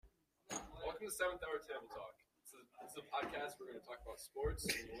to 7th Hour Table Talk. It's a podcast. We're going to talk about sports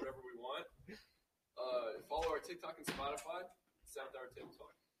and whatever we want. Follow our TikTok and Spotify, 7th Hour Table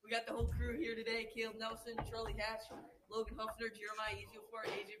Talk. We got the whole crew here today. Caleb Nelson, Charlie Hatch, Logan Huffner, Jeremiah Ezeofor,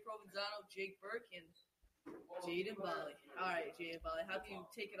 AJ Provenzano, Jake Burke, and Jaden Bali. All right, Jaden Bali, how do you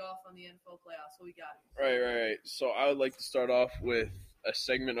take it off on the NFL playoffs? What we got? Right. So I would like to start off with a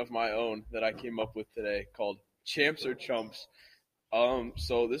segment of my own that I came up with today called Champs or Chumps.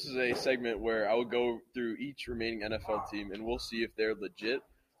 So this is a segment where I will go through each remaining NFL team, and we'll see if they're legit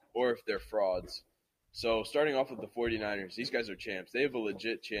or if they're frauds. So starting off with the 49ers, these guys are champs. They have a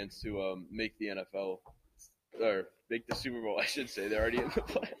legit chance to make the NFL or make the Super Bowl, I should say. They're already in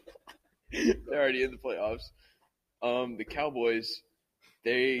the They're already in the playoffs. The Cowboys,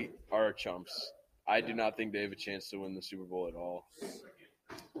 they are chumps. I do not think they have a chance to win the Super Bowl at all.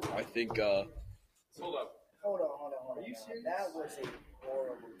 I think Hold up. Hold on. Are you serious? That was a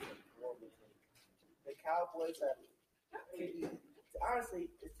horrible thing. The Cowboys honestly,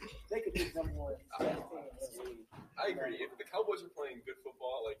 they could be number one. I agree. If the Cowboys are playing good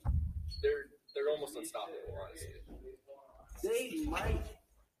football, like they're almost unstoppable, honestly. They might.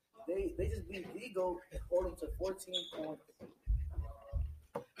 They just beat Vigo and hold them to 14 points.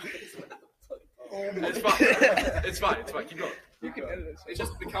 It's fine. Keep going. you can edit it. It's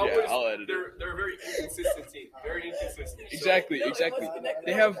just the Cowboys. Yeah, I'll edit it. They're a very inconsistent team. Very inconsistent. Exactly.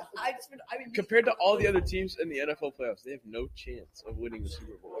 They have I mean, compared to all the other teams in the NFL playoffs, they have no chance of winning the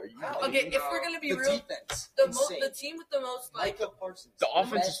Super Bowl. Are you okay, if we're gonna be The real, defense, the team with the most Micah Parsons. The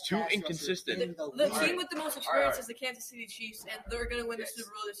offense best is too pass rusher inconsistent. in the league. team with the most experience is the Kansas City Chiefs, and they're gonna win the Super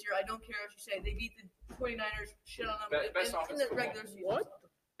Bowl this year. I don't care what you say. They beat the 49ers, shit on them Best in the regular season. What?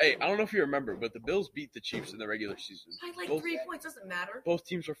 Hey, I don't know if you remember, but the Bills beat the Chiefs in the regular season. By like Both- 3 points, doesn't matter. Both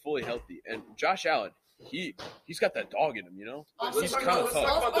teams were fully healthy, and Josh Allen, he's got that dog in him, you know. Also, He's Let's kind talk of about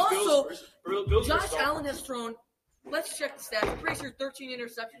tough. the Also, Bills Josh versus Allen has thrown. Let's check the stats. I'm pretty sure 13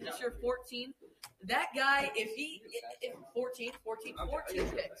 interceptions this year, 14. That guy, if 14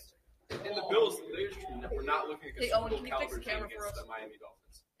 picks. And the Bills, we're not looking at a Hey, Super Owen, Bowl can you fix caliber the team camera for against us? the Miami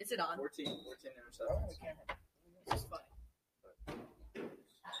Dolphins. Is it on? 14 interceptions. It's funny.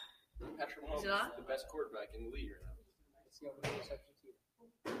 Patrick Is Mahomes it on? is the best quarterback in the league right now.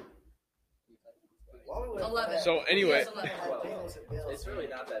 11. So anyway, Yes, 11. It's really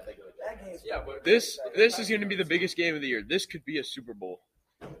not that big of a difference. Yeah, but this is going to be the biggest game of the year. This could be a Super Bowl,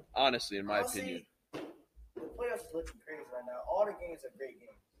 honestly, in my opinion. The playoffs is looking crazy right now. All the games are great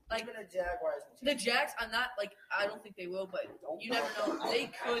games. Like, Even the Jaguars and the Chiefs. Jags, I don't think they will, but you never know. They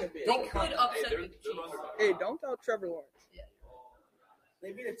could hey, upset they're the Chiefs. underdogs. Hey, don't tell Trevor Lawrence.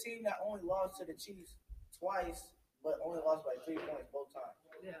 They beat a team that only lost to the Chiefs twice, but only lost by 3 points both times.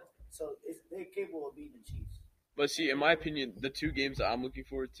 Yeah. So they're capable of beating the Chiefs. But see, in my opinion, the two games that I'm looking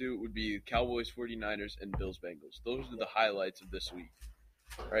forward to would be Cowboys 49ers and Bills Bengals. Those are the highlights of this week,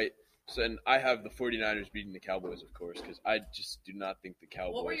 right? So, and I have the 49ers beating the Cowboys, of course, because I just do not think the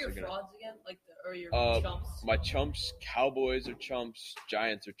Cowboys What were are your going to. frauds again? Or your chumps? My chumps, Cowboys are chumps,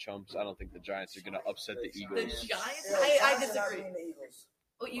 Giants are chumps. I don't think the Giants are going to upset the The Eagles. Giants? Yeah, I Giants are not disagree. beating the Eagles.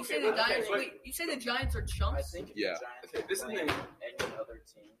 Wait, you Okay, say the but- okay, Giants? but- Wait, you say the Giants are I chumps? think if Yeah. the Giants Okay, this is the played thing. any other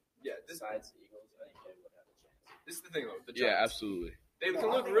team Yeah, this besides the Eagles, I think they would have a chance. is the thing though. The Yeah, Giants. absolutely. They No, can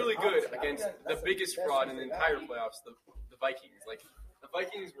I look think really it's good opposite. against I think the that's biggest the fraud in the best entire team. playoffs, the Vikings. Like the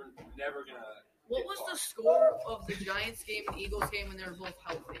Vikings were never gonna. What get was far. the score of the Giants game and Eagles game when they were both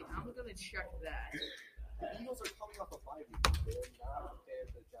healthy? I'm going to check that. The Eagles are coming off a bye week. They're not compared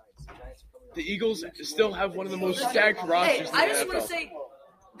to the Giants. The Giants are coming off The Eagles still have one of the most Hey, stacked Hey, rosters in I the just want NFL. to say,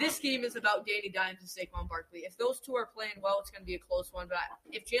 this game is about Danny Dimes and Saquon Barkley. If those two are playing well, it's going to be a close one. But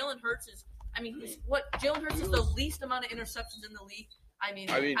if Jalen Hurts is, Jalen Hurts is the least amount of interceptions in the league. I mean,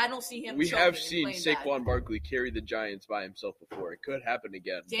 I don't see him. We choking have and seen playing bad. Saquon Barkley carry the Giants by himself before. It could happen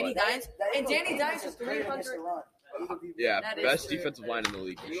again. Danny but Dimes That and Eagles Danny defense Dimes is great against 300. the run. Eagles defense- yeah, That is best true. defensive line in the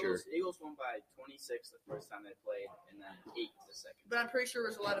league for sure. Eagles won by 26 the first time they played, and then 8 the second. But I'm pretty sure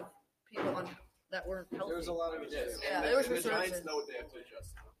there's a lot of people that weren't healthy. There was a lot of Yes. Yeah, and there was the resurgence. Giants know what they have to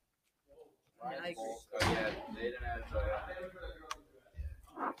adjust. Yeah, I agree. Oh, yeah, they didn't have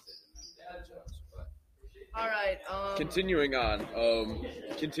All right. Continuing on,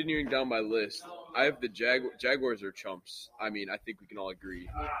 continuing down my list, I have the Jaguars are chumps. I mean, I think we can all agree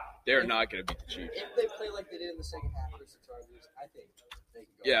they're not going to beat the Chiefs. If they play like they did in the second half versus the Chargers, I think they can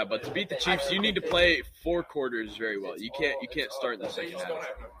go. Yeah, but to beat the Chiefs, you need to play 4 quarters very well. You can't start in the They second just don't half.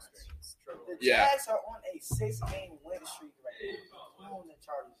 have enough experience. The Yeah. Jags are on a 6-game win streak right now. On the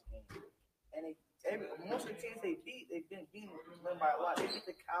Chargers game. And most of the teams they've been beaten them by a lot. They beat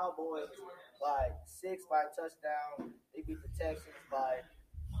the Cowboys by 6 by a touchdown. They beat the Texans by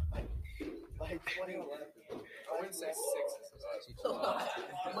like 20. I wouldn't say 6.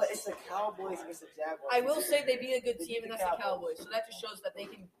 But it's the Cowboys against the Jaguars. I will say they beat a good team, and that's the Cowboys. So that just shows that they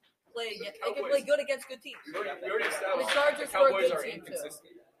can play. They can play good against good teams. We already established The Chargers the were a Cowboys good are team, too.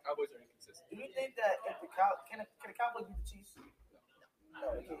 inconsistent. Cowboys are inconsistent. Do you think that if the can the Cowboys beat the Chiefs?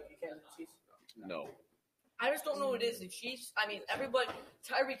 No, you can't beat the Chiefs. No. I just don't know what it is. The Chiefs, I mean, everybody,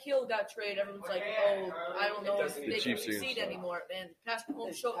 Tyreek Hill got traded. Everyone's like, oh, I don't know if they can Chiefs succeed are- anymore. And Patrick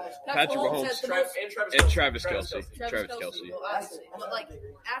Mahomes Patrick Mahomes Mahomes. has the most. And Travis Kelce. Travis Kelce. Well, obviously. But, like,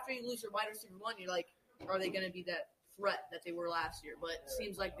 after you lose your wide receiver one, you're like, are they going to be that threat that they were last year? But it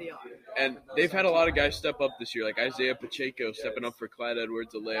seems like they are. And they've had a lot of guys step up this year, like Isaiah Pacheco stepping up for Clyde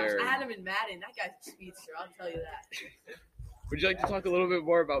Edwards-Helaire. I had him in Madden. That guy's a speedster. I'll tell you that. Would you like to talk a little bit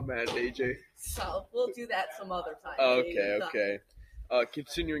more about Madden, AJ? So we'll do that some other time. Okay.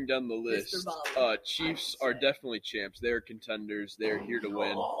 Continuing down the list, Chiefs are definitely champs. They're contenders. They're here to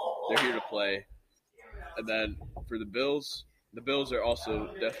win. They're here to play. And then for the Bills are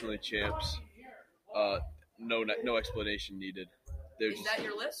also definitely champs. No explanation needed. They're Is just, that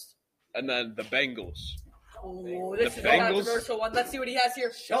your list? and then the Bengals. Oh, this The is a Bengals- controversial one. Let's see what he has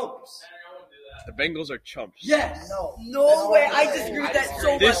here. Chumps. The Bengals are chumps. Yes. No way. I disagree with that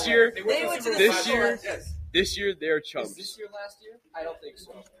so much. This year, They went to the this Super Bowl year, last year. this year they're Is chumps. this year last year? I don't think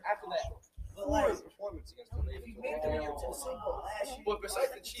so. After that But poor like, performance against the if Ravens. you made them into the Super Bowl last year, But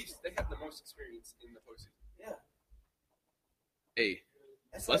besides the Chiefs, they have the most experience in the postseason. Hey,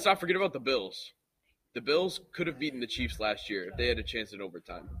 it's let's like, not forget about the Bills. The Bills could have beaten the Chiefs last year if they had a chance in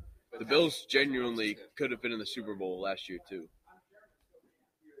overtime. The Bills genuinely could have been in the Super Bowl last year too.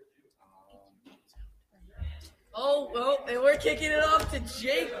 Oh, and we're kicking it off to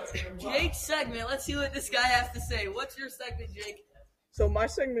Jake. Jake's segment. Let's see what this guy has to say. What's your segment, Jake? So my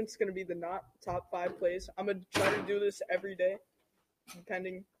segment's going to be the not top 5 plays. I'm going to try to do this every day,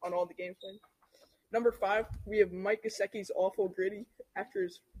 depending on all the games played. Number 5, we have Mike Gesicki's awful gritty after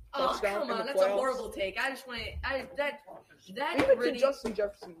his Oh, touchdown come in the on. That's a playoffs. horrible take. I just want to – that Leave it to gritty – Justin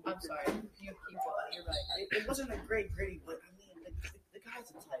Jefferson. I'm sorry. You keep going. You're right. it wasn't a great gritty, but I mean, the guy's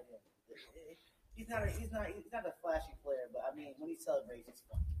a tight end. He's not a flashy player, but I mean, when he celebrates, it's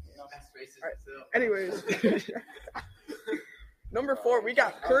fun. You know? Anyways, number 4, we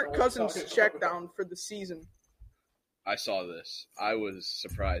got Kirk Cousins' check down for the season. I saw this. I was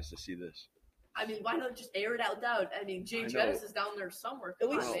surprised to see this. I mean, why not just air it out loud? I mean, James I know. Jettis is down there somewhere. At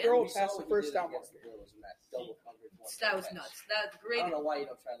Come least on, man. throw it past the first down marker. That was nuts. That's I great. don't know why you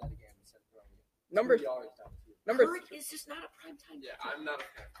don't try that again instead of throwing it. Number 3 yards down the field. number Kirk is just not a prime time. Yeah, I'm not a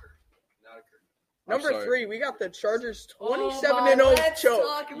fan of Kirk. Not a Kirk. number sorry. 3, we got the Chargers Oh, 27-0 let's choke.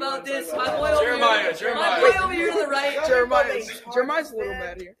 talk about this. You My wanna boy talk over about here. Jeremiah. My boy over here to the right. Jeremiah's a little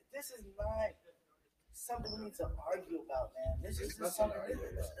mad here. This is not something we need to argue about, man. This is just something.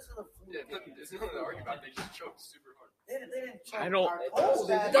 This is a Yeah, there's nothing to argue about. They just choked super hard. They didn't choke I don't- our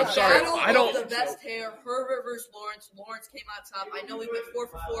quarterback. The I'm sorry, battle I don't- of the best hair, Herbert versus Lawrence. Lawrence came on top. I know he went 4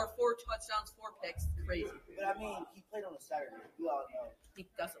 for 4, 4 touchdowns, 4 picks. Crazy. But I mean, he played on a Saturday. You all know. He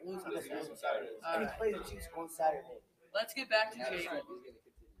doesn't lose on He this doesn't lose on one. Saturdays. All And he right. played the Chiefs on Saturday. Let's get back to Jake.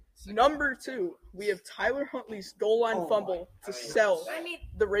 Number 2, we have Tyler Huntley's goal line fumble to sell I mean,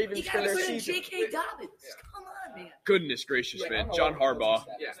 the you Ravens for gotta their put in season. J.K. Dobbins. Come on, man. Goodness gracious, man. John Harbaugh.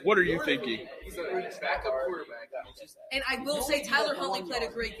 Yeah. What are you thinking? He's a backup quarterback. And I will say Tyler Huntley played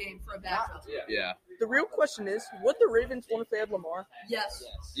a great game for a backup. Yeah. Yeah. The real question is, would the Ravens won if they had Lamar? Yes.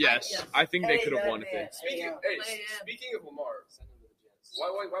 Yes. I think they could have won if they. Speaking of Lamar, why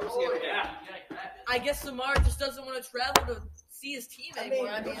was he in the game? I guess Lamar just doesn't want to travel to see his team I anymore.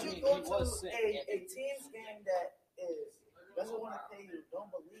 mean, I would mean, you go to a team's game that doesn't want to pay you, don't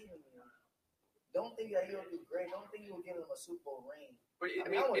believe in you, don't think that you'll do great, don't think you'll give him a Super Bowl ring? But I I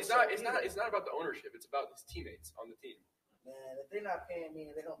mean, mean, I would it's not say about the ownership. It's about his teammates on the team. Man, if they're not paying me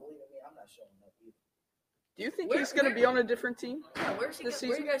and they don't believe in me, I'm not showing up either. Do you think Where- he's going to be on a different team? yeah, where's he? This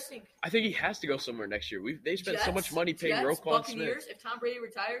Where do you season? guys think? I think he has to go somewhere next year. They spent so Jets? much money paying Jets, Roquan Buccaneers. Smith. If Tom Brady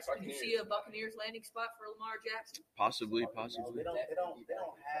retires, can you Buccaneers. see a Buccaneers landing spot for Lamar Jackson? Possibly. They don't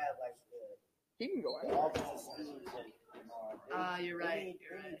have like He can go the out. offensive schemes that Lamar. You're right. They need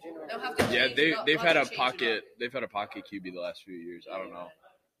general- They'll have to Yeah, change it up. they've They'll had a have to change it up. pocket QB the last few years. I don't know.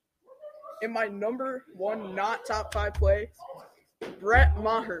 In my number 1 not top 5 play, Brett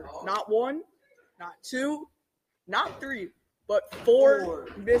Maher. Not 1, not 2, not 3, but 4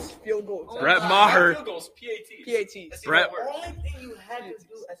 missed field goals. Brett Not Maher. field goals, PATs. PATs. That's Brett- even The worse. only thing you had to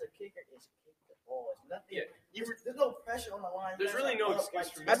do as a kicker is kick the ball. It's nothing. Yeah. There's no pressure on the line. There's really no excuse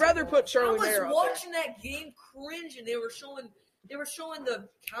for I'd rather put I Charlie was Mayer out there. watching that game cringe, and they were showing they were showing the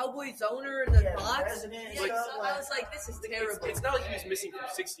Cowboys owner and the Yeah, box. president and Yeah, stuff, so I was like, this is terrible. It's not like he was missing from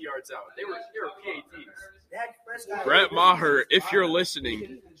 60 yards out. They were PATs. Dak Prescott- Brett Maher, if you're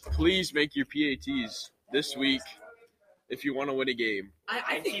listening, please make your PATs this week if you want to win a game.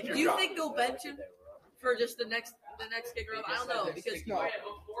 I And think. keep your Do you job. think they'll bench him for just the next kicker up? I don't know because what?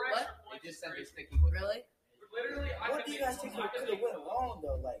 They just said they're sticking with Really? What do you guys think could have went wrong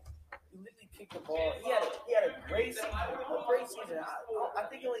though? Like, he literally kicked the ball. He had a great season. I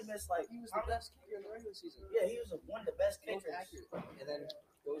think he only missed like. He was the best kicker in the regular season. Yeah, he was one of the best Most kickers. accurate. And then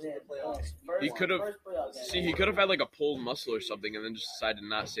goes Yeah, to the playoffs. He could have. First playoff game. See, he could have had like a pulled muscle or something, and then just decided to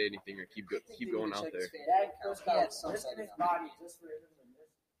not say anything or keep going out there. Dak Prescott risking his body just for him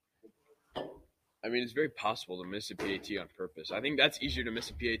to miss. I mean, it's very possible to miss a PAT on purpose. I think that's easier to miss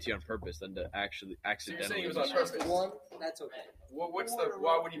a PAT on purpose than to actually saying accidentally it was miss on it. purpose? One, that's okay. Why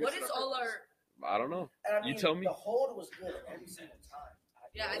would he miss What it is on all purpose? our? I don't know. And I You mean, tell me. The hold was good every single time.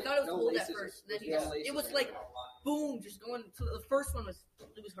 Yeah, I thought it was No cold at laces. first. Then There's no laces it was in like it. boom, just going. To the first one was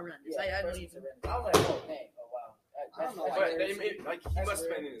horrendous. Yeah, I first don't was even. horrendous. I was like, oh dang, oh wow. I don't know why But there's- he That's must have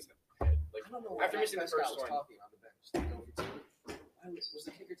weird. been in his head. Like, I don't know why after Dak missing the Prescott first was one. talking on the bench. Was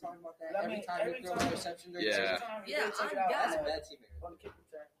the kicker talking about that? I mean, Every time every he throws time- an interception during Yeah. the Every season? time he Yeah, did take it I out, got That's it. a bad teammate. on the kick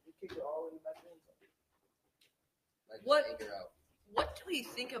return, he kicked it all the way back in. Like, What- figure out. What do we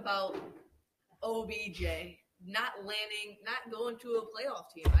think about OBJ not landing, not going to a playoff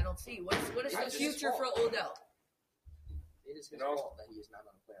team? I don't see. What is the It's his future for fault. Odell? It is his No. fault that he is not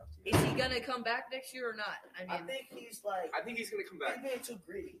on a playoff team. Is he gonna come back next year or not? I I mean, think he's like, I think he's going to come he's back. being too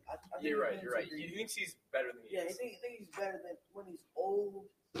greedy. I think You're right. he's You're being right. too He greedy. thinks he's better than he Yeah, he is. think he's better than when he's old.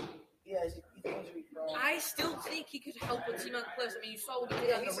 Yeah, he's injury prone. I still think he could help a team out the playoffs. I mean, you saw what he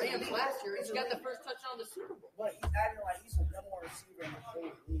did on the Rams last year. He's got the first touchdown in the Super Bowl. But he's acting like he's the number one receiver in the whole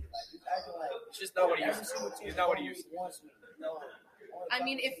league. Like he's acting like It's just not what he every used to. single team He's not what he in the used to. league wants me. No. I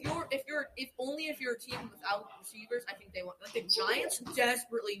mean, if you're a team without receivers, I think they want. Like the Giants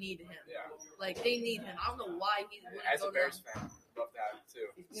desperately need him. Yeah. Like they need him. I don't know why he wouldn't As go a to Bears them. fan, love to have him too.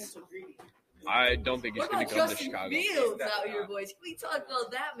 He's being so greedy. I don't think he's What going about to come to Justin Chicago. Fields out here, boys? Can we talk about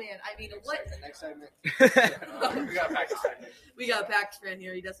that man? I mean, what? Next segment. We got back to that. We got a Packers fan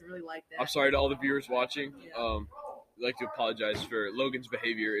here. He doesn't really like that. I'm sorry to all the viewers watching. I'd like to apologize for Logan's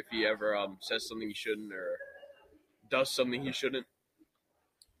behavior if he ever says something he shouldn't or does something he shouldn't.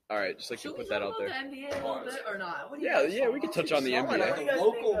 All right, just like to Should we put that talk out there. about the NBA a little bit or not? What do you Yeah, guys yeah, we can touch on the Someone NBA. like What do you guys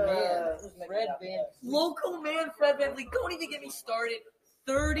Local think, man, who's making Fred that Van pass? Local man Fred VanVleet, don't even get me started.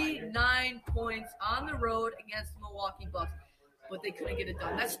 39 points on the road against the Milwaukee Bucks, but they couldn't get it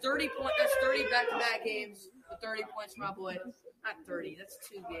done. That's 30 points. That's 30 back-to-back games with 30 points from my boy. Not 30. That's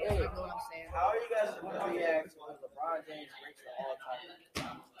 2 games. You know what I'm saying? How are you guys going to react when LeBron James breaks the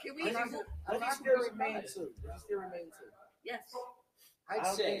all-time? Can we? Does he still remain two? Does he still remain two? Yes. I I'd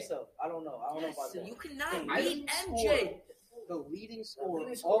don't say think so. I don't know. I don't know about So that. you cannot I beat think MJ. the leading scorer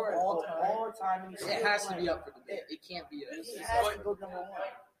Leading of scorer all of time. time. and he's It still has to playing. be up for debate. It can't be a. He has to go number one.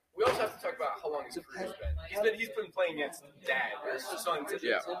 We also have to talk about how long his career's been. He's been playing against dad, or his sons.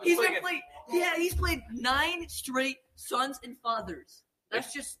 Yeah. He's playing been playing. Yeah, he's played 9 straight sons and fathers.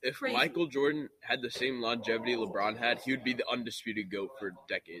 That's just If crazy. Michael Jordan had the same longevity LeBron had, he would be the undisputed GOAT for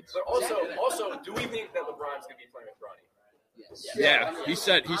decades. But also, do we think that LeBron's going to be playing with Bronny? Yes. Yeah, he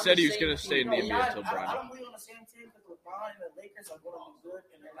said he was going to stay in the No, NBA I until don't Bronny. believe on the same team because LeBron and the Lakers are going to be good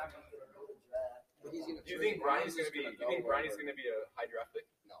and they're not going to get a good draft. But he's gonna Do you trade think Bronny's Grimes, going to be? he's You think gonna Bronny's going to be a high draft pick?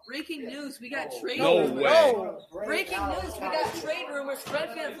 Breaking news: we got trade. No rumors. way. Breaking news: we got trade rumors.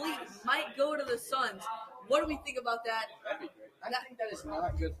 Fred VanVleet might go to the Suns. What do we think about that? That'd be great. I think that is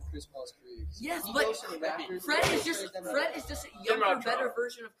not good for Chris Paul's career. Yes, He but goes to the Raptors, Fred they is just trade them Fred away. is just a They're younger, not better drunk.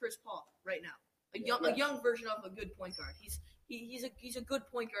 version of Chris Paul right now. A young version of a good point guard. He's a good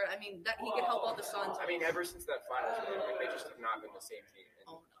point guard. I mean, that he can help out the Suns. I mean, ever since that finals run, they just have not been the same team.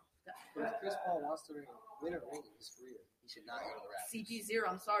 Oh no, But if Chris Paul wants to win a ring in his career, he should not go to the Raptors. CP0.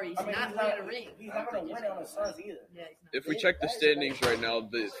 I'm sorry, he's I mean, not winning a ring. He's not going to win it on the Suns either. Yeah, he's not. If we check the standings right now,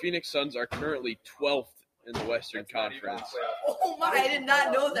 the Phoenix Suns are currently 12th in the Western That's not even Conference. playoff. Oh my! I did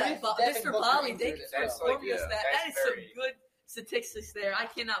not know that. With But Devin Mr. Booker Polly, injured thank you as for well. informing us Yeah, that. that's That is some very- good statistics there. I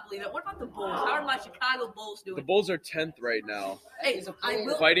cannot believe that. What about the Bulls? How are my Chicago Bulls doing? The Bulls are 10th right now, Hey, He's a I player.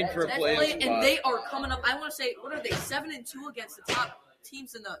 will fighting for a that's play-in play- spot. and they are coming up. I want to say, what are they? 7-2 against the top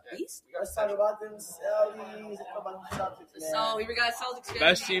teams in the East. Let's talk about them Celtics. Let's talk about the Celtics, man. So here we got Celtics fan.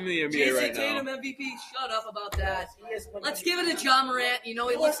 Best team in the NBA Jason right Tatum now. MVP. Shut up about that. He is winning. Let's give it to John Morant. You know,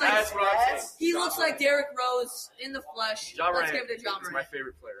 he looks like That's what I'm saying. he looks like Derrick Rose in the flesh. John Let's Morant give it to John is my Morant.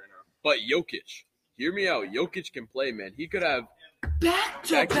 favorite player right now. But Jokic, hear me out. Jokic can play, man. He could have Back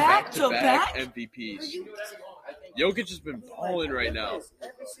to back-to-back back. MVPs. I think Jokic has been balling right now.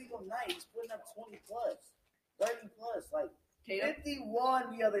 Every single night he's putting up 20 plus, 30 plus. Like Tatum?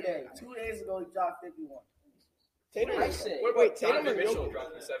 51 the other day. 2 days ago he dropped 51. Tatum I is say, What Wait, about Tatum Donovan or Mitchell Jokic?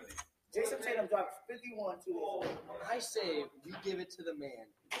 dropping 70? Jason Tatum dropped 51 2 days ago. I say we give it to the man,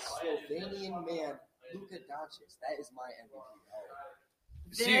 the Slovenian man, Luka Doncic. That is my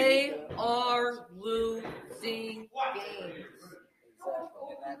MVP. They are losing games. Exactly.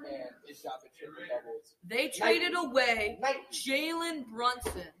 And that man is dropping triple doubles. They traded away Nightly. Jalen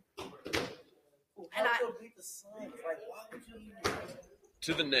Brunson. And I- How beat the Suns? Like, why would you even?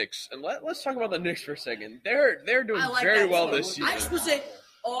 To the Knicks, and let's talk about the Knicks for a second. They're doing I like very that well too. this I just season. would say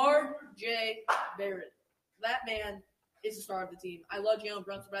R.J. Barrett. That man is the star of the team. I love Jalen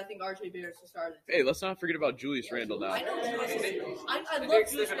Brunson, but I think R.J. Barrett's the star of the team. Hey, let's not forget about Julius Randle now. I know Julius. I The love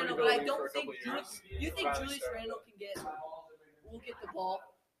Knicks, Julius they've been Randle, but I rebuilding for don't a think couple years. You think Finally Julius started. Randle will get the ball?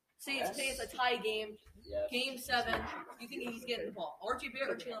 Say it's a tie game, yes. game 7. You think he's getting the ball? R.J. Barrett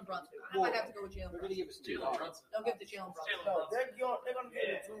or Jalen Brunson? I might have to go with Jalen We're going to Brunson. give it to Jalen you. Brunson. They'll give it to Jalen Brunson. No, they're going to give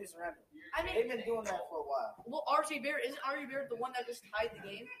it to Julius Randle. I They've mean, been doing that for a while. well, R.J. Barrett isn't R.J. Barrett the one that just tied the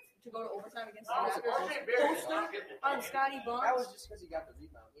game to go to overtime against the R.J. Raptors? Barrett. Poster on Scotty That was Barnes. just because he got the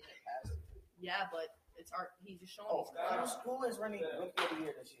rebound. He had passed it. Yeah, but he's just showing Oh, he's who is running Rookie of the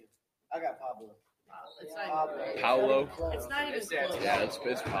Year this year? I got Pablo. It's not even, Paolo? it's not even close. Yeah, it's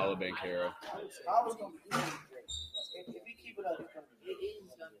Paolo Banchero. Pablo's going to be great. If he keep it up, he's going to be It great.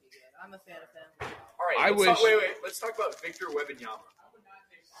 is gonna be good. I'm a fan of him. All right, I let's talk, wish- wait. Let's talk about Victor Wembanyama.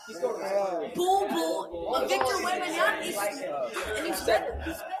 He's going to Yeah. Bull. Victor Wembanyama is and he's better.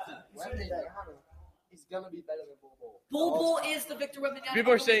 He's going to be better than Bull Bull. Bull is the Victor Wembanyama.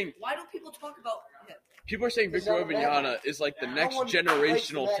 People are saying- Why don't people talk about him? People are saying Victor Wembanyama is like the next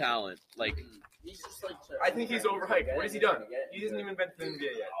generational talent. Like, He's just like. I think he's overhyped. What has he done? He hasn't even been to the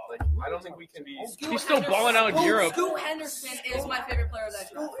NBA yet. Like, I don't think we can be. Scoot He's still Henderson- balling out in Scoot- Europe. Scoot Henderson is my favorite player of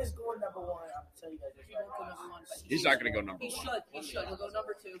that draft. Who is going number one? I'm telling you guys. He won't go number 1, but he's not gonna go number He one. should. He should. He'll go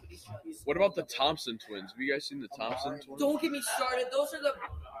number 2, but he should. What about the Thompson twins? Have you guys seen the Thompson twins? Don't get me started. Those are the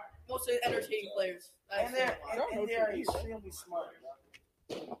most entertaining players. I've And they're seen. and they're extremely smart.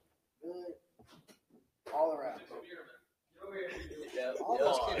 Bro. Good. All around. Yeah, All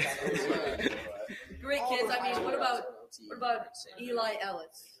those kids. Great kids. I mean, what about Eli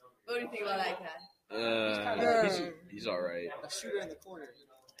Ellis? What do you think about that guy? He's all right. A shooter in the corner.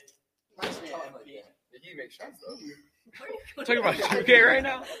 Nice man. He makes shots though. Talking about 2K right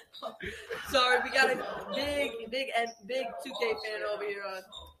now. Sorry, we got a big 2K fan over here on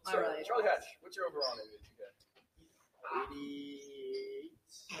my right. Charlie Hatch, what's your overall name?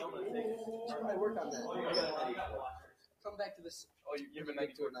 88. I work on that. Come back to this. Oh, you have a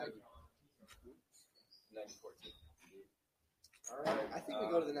 94 too. 90. 94 too. All right. I think we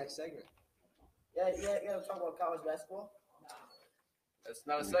go to the next segment. Yeah, talk about college basketball. That's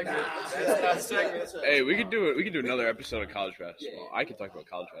not a segment. That's not a segment. Hey, we could do it. We could do another episode of college basketball. I could talk about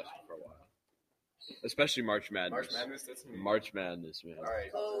college basketball for a while, especially March Madness. March Madness. That's me. March Madness, man. All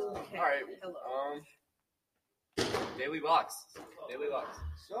right. Okay. All right. Hello. Daily locks. Daily locks.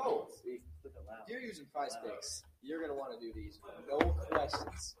 So, if you're using Prize Picks, you're going to want to do these. No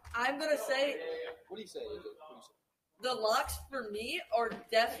questions. I'm gonna say What do you say? AJ? What do you say? the locks for me are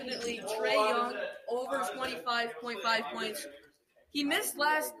definitely Trae Young over 25.5 points. He missed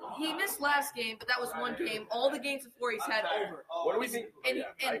last game, but that was one game. All the games before he's had over. What do we think? And, Yeah,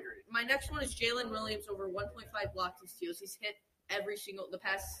 I and agree. my next one is Jalen Williams over 1.5 blocks and steals. He's hit the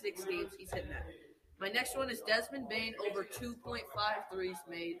past 6 games. He's hit that. My next one is Desmond Bane over 2.5 threes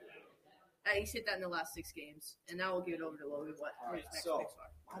made. He's hit that in the last 6 games. And now we'll give it over to Logan. What his next So, picks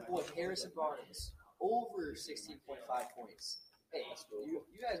are. my boy Harrison Barnes, over 16.5 points. Hey, you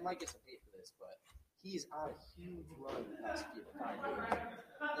guys might get some hate for this, but he's on a huge run the past few times.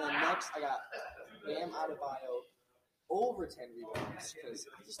 And then next, I got Bam Adebayo, over 10 rebounds, because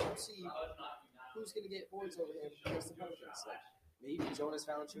I just don't see who's going to get boards over him against the Pelicans. Like, maybe Jonas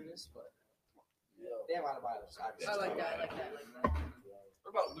Valanciunas, but Bam Adebayo. I like that. What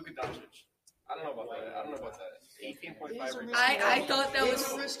about Luka Doncic? I don't know about that. 18.5. I thought that was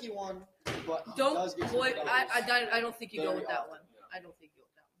a risky one, but he don't does get some boy. doubles. I don't think you go with that one. I don't think you go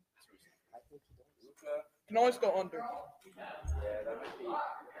with that one. I think he does. Luka. Can always go under. Yeah, that might be.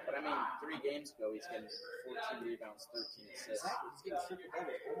 But I mean, 3 games ago, he's getting 14 rebounds, 13 assists. Exactly. He's getting triple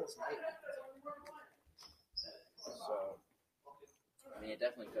doubles almost nightly. So, I mean, it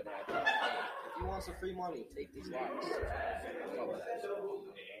definitely could happen. If you want some free money, take these locks.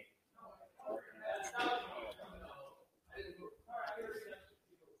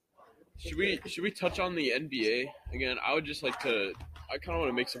 Should we touch on the NBA again? I I kind of want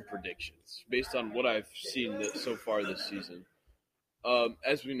to make some predictions based on what I've seen so far this season.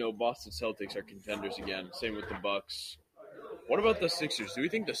 As we know, Boston Celtics are contenders again. Same with the Bucks. What about the Sixers? Do we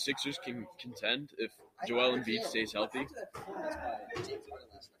think the Sixers can contend if Joel Embiid stays healthy? After that performance by James Harden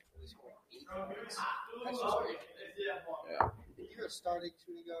last night, where he scored 8 points, that's just great. Yeah. If you're a starting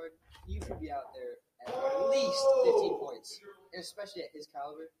shooting guard, you should be out there at least 15 points, and especially at his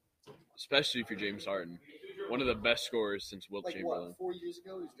caliber. Especially if you're James Harden, one of the best scorers since Wilt Like Chamberlain. what? 4 years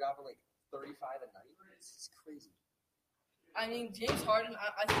ago, he was dropping like 35 a night. It's crazy. I mean, James Harden,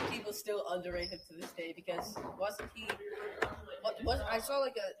 I think people still underrate him to this day because wasn't he? I saw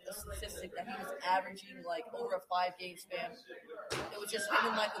like a statistic that he was averaging like over a 5-game span. It was just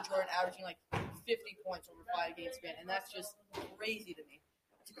him and Michael Jordan averaging like 50 points over a 5-game span, and that's just crazy to me.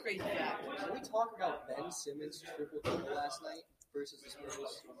 It's a crazy fact. Can we talk about Ben Simmons' triple-double last night versus the Spurs?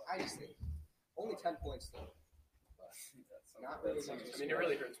 I just think only 10 points though. But not really. I mean, it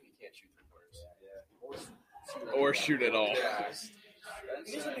really hurts when you can't shoot 3 pointers. Or shoot at all.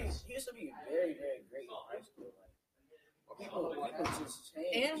 He used to be very, very great in high school. Like, people just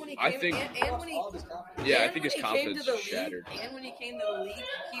changed. And when he I came, think- and when he, all of his confidence. Yeah, I and think when his he came to confidence the is shattered. league, and when he came to the league,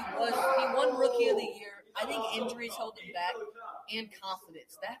 he won Rookie of the Year. I think injuries held him back, and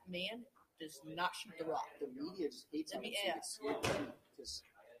confidence. That man does not shoot the rock. The media just hates him. Yeah. Because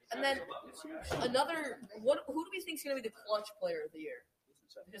And then another, who do we think is going to be the clutch player of the year?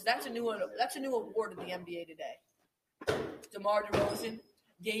 Because that's a new one. That's a new award in the NBA today. DeMar DeRozan,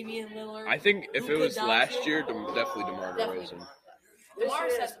 Damian Lillard. I think if it Luka was last Doncic. year, definitely DeMar Definitely DeRozan. This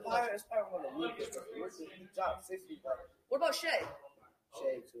DeMar's year has is the clutch. probably one of the weakest. He dropped 60, but What about Shea?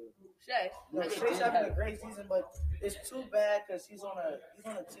 Shea too. Shea. No, Shea's having a great season, but it's too bad because he's on a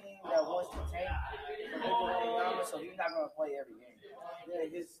team that wants to tank for Nikola Giannis, so he's not going to play every game. Yeah,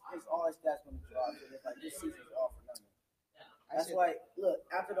 his all his stats going to drop. So it's like this season's all for nothing. That's why. Look,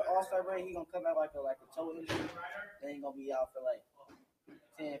 after the All-Star break, he's gonna come out like a toe injury. Then he's gonna be out for like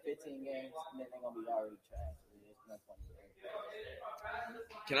 10, 15 games, and then they're gonna be already trash. It's not funny.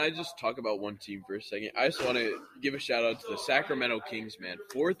 Can I just talk about one team for a second? I just want to give a shout out to the Sacramento Kings, man.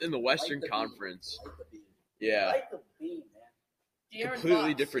 4th in the Western Conference. Yeah, Like the beat, man. De'Aaron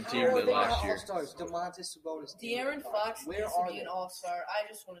completely Fox. different team than last year. All-Stars, DeMontis Sabonis. De'Aaron Fox Where needs to are be they? an all-star. I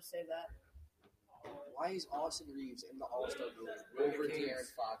just want to say that. Why is Austin Reeves in the All-Star building over De'Aaron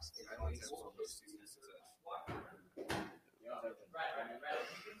Fox and DeMontis Sabonis?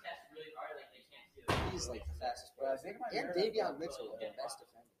 He's like the fastest But I player. think my And Davion Mitchell, the best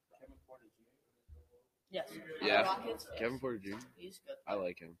defender. Kevin Porter Jr. Yes. Yeah. Rockets. Yes. Kevin Porter Jr. He's good. I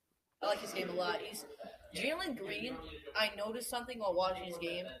like him. I like his game a lot. Jalen Green. I noticed something while watching his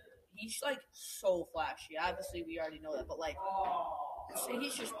game. He's like so flashy. Obviously, we already know that, but like,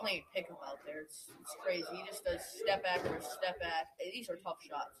 he's just playing pickup out there. It's crazy. He just does step back or step back. These are tough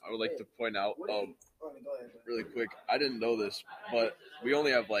shots. I would like to point out, What do you? Go ahead. really quick, I didn't know this, but we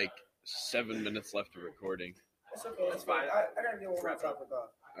only have like 7 minutes left of recording. It's okay. It's fine. I gotta get one more topic off.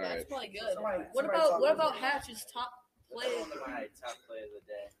 All right. That's probably good. Somebody What talk about about Hatch's top play? My top play of the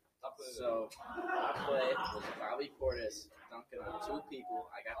day. So, my play was Bobby Portis dunking on 2 people.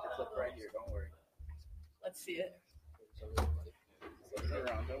 I got the clip right here. Don't worry. Let's see it. Flip it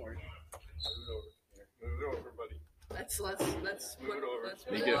around. Don't worry. Move it over, buddy. Let's Move it over. let's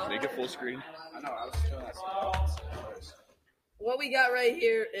put Make it it up. make it full screen. I know. I was showing that some first. What we got right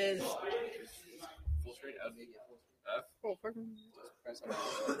here is Full screen F. F. Press on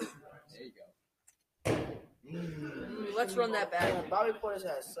it. There you go. let's run that back. Man, Bobby Portis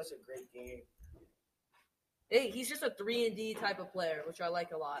has such a great game. Hey, he's just a 3-and-D type of player, which I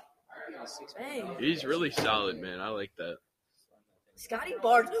like a lot. Hey, He's really solid, man. I like that. Scotty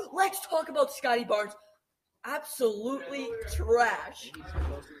Barnes. Let's talk about Scotty Barnes. Absolutely trash.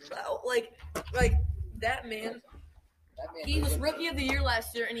 Like that man. That man He was rookie of the year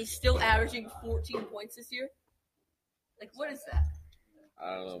last year, and he's still averaging 14 points this year. Like, what is that?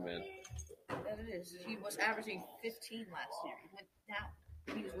 I don't know, man. That it is. He was averaging 15 last year. He went down.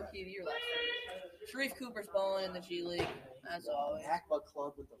 He was rookie of the year last year. Sharif Cooper's balling in the G League, as always. Aqua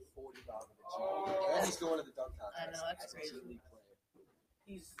Club with the 40 dog in the G. And he's going to the dunk contest. I know, that's as a crazy. G League player.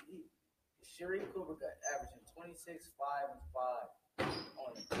 Sharif Cooper got averaging 26, 5, and 5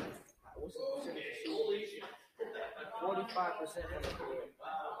 on what's the percentage shooting? 45% from the career.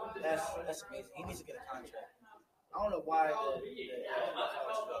 That's amazing. He needs to get a contract. I don't know why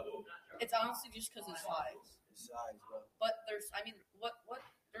It's honestly just because of his size. his size, bro. But there's, I mean,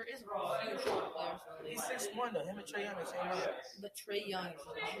 there is a few short players in the league. He's 6'1" though. Him and Trae Young are the same height. But Trae Young is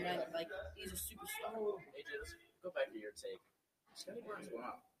a trend, like, he's a superstar. AJ, let's go back to your take. Scotty Barnes went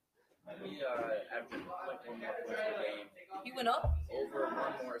up. He averaged like 1 more point per game, He went up. over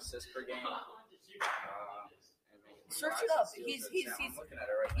 1 more assist per game. And making Search lots it of up. steals He's- and he's- talent. he's- I'm looking at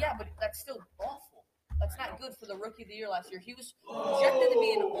it right Yeah, now. but that's still awful. That's not good for the rookie of the year last year. He was projected to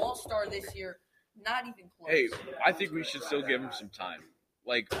be an all-star this year. Not even close. Hey, I think we should still give him some time.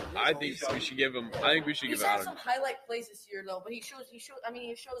 Like, I think we should give him. I think we should He's give had out. some highlight plays this year though, but he shows. I mean,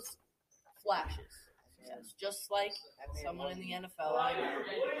 he shows flashes. Yes, just like someone in the NFL. I know,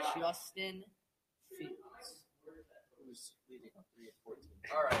 Justin Fields. Who's leading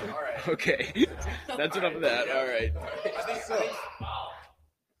 3-14. All right. Okay, that's enough of that. All right. I think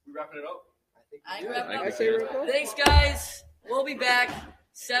we wrapping it up. I ain't Yeah. wrapping I up. I say real quick. Thanks, guys. We'll be back.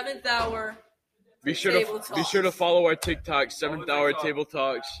 7th hour. Be sure Table to follow our TikTok, 7th Hour Table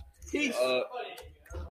Talks. Peace.